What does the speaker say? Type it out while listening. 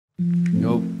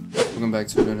Yo, welcome back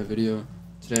to another video.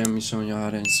 Today I'm going to be showing you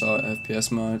how to install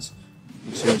FPS Mods.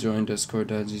 Make sure you join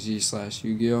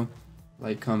discord.gg/Yu-Gi-Oh!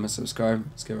 Like, comment, subscribe.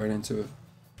 Let's get right into it.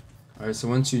 Alright, so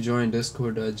once you join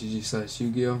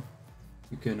discord.gg/Yu-Gi-Oh!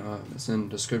 You can, it's in the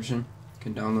description. You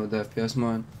can download the FPS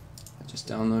mod. I just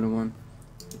downloaded one.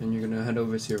 Then you're going to head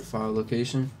over to your file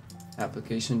location,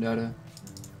 application data,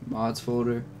 mods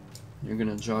folder. You're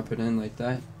going to drop it in like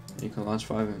that, and you can launch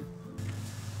FiveM.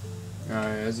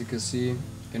 Alright, as you can see,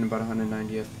 getting about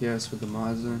 190 FPS with the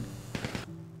mods in.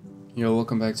 Yo,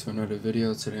 welcome back to another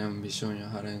video. Today I'm going to be showing you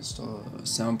how to install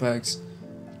sound packs.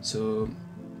 So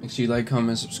make sure you like,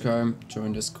 comment, subscribe,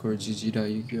 join Discord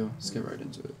gg.yu-gi-oh. Let's get right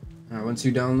into it. Alright, once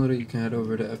you download it, you can head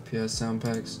over to FPS sound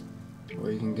packs,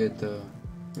 or you can get the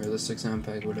realistic sound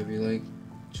pack, whatever you like.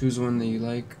 Choose one that you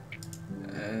like,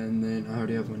 and then I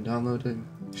already have one downloaded.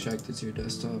 Extract it to your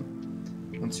desktop.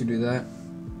 Once you do that,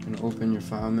 you're gonna open your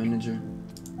file manager.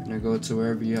 You're gonna go to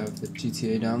wherever you have the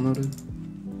GTA downloaded.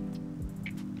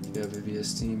 If you have it via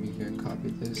Steam, you can copy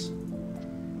this.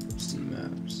 Steam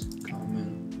apps,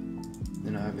 common.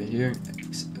 Then I have it here,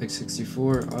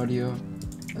 x64, audio,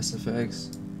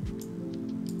 SFX.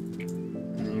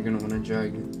 And then you're gonna wanna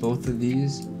drag both of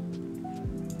these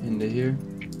into here.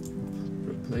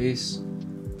 Replace.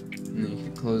 And then you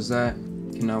can close that.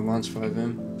 You can now launch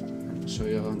FiveM. I'll show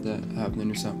you all that I have the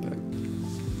new sound pack.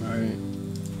 Alright,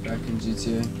 back in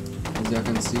GTA, as y'all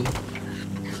can see,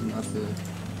 not the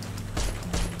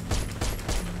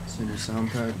new sound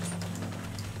pack.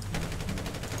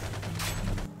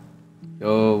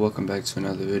 Yo, welcome back to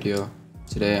another video.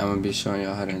 Today I'm going to be showing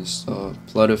y'all how to install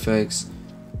flood effects.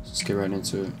 Let's get right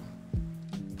into it.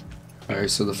 Alright,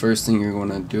 so the first thing you're going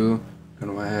to do, you're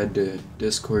going to head to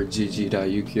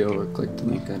discord.gg.yu-gi-oh or click the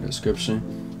link in the description.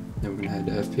 Then we're going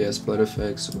to head to FPS flood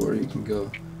effects, or you can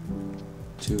go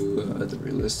to the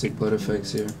realistic blood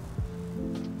effects here.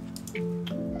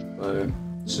 But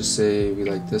let's just say we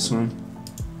like this one.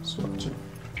 Let's watch it.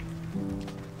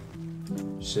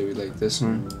 Say we like this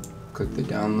one. Click the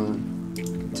download.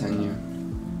 Continue.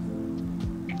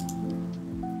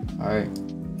 Alright,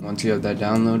 once you have that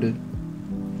downloaded.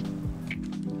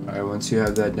 Once you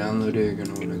have that downloaded, you're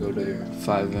gonna want to go to your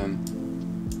FiveM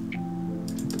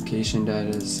application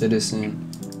data, citizen,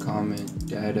 comment,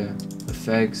 data,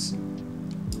 effects.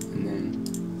 And then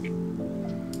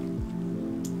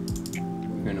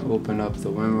you're gonna open up the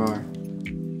WinRAR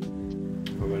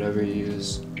or whatever you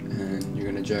use, and you're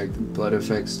gonna drag the blood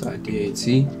effects.dat.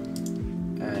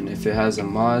 And if it has a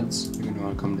mods, you're gonna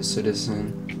want to come to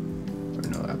citizen or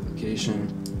no application,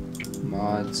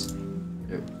 mods.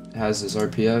 It has this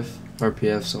RPF.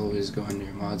 RPFs always go in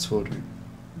your mods folder,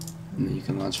 and then you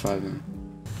can launch FiveM.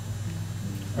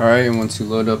 Alright, and once you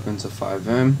load up into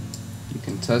FiveM, you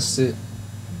can test it.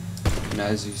 And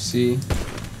as you see,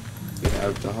 we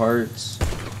have the hearts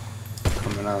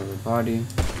coming out of the body, and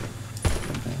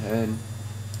the head.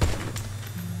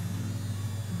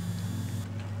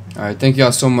 Alright, thank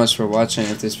y'all so much for watching.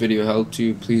 If this video helped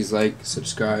you, please like,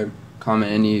 subscribe,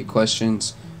 comment any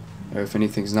questions, or if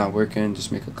anything's not working,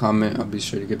 just make a comment. I'll be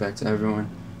sure to get back to everyone.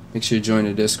 Make sure you join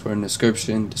the Discord in the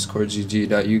description,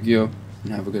 discord.gg.yu-gi-oh,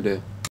 and have a good day.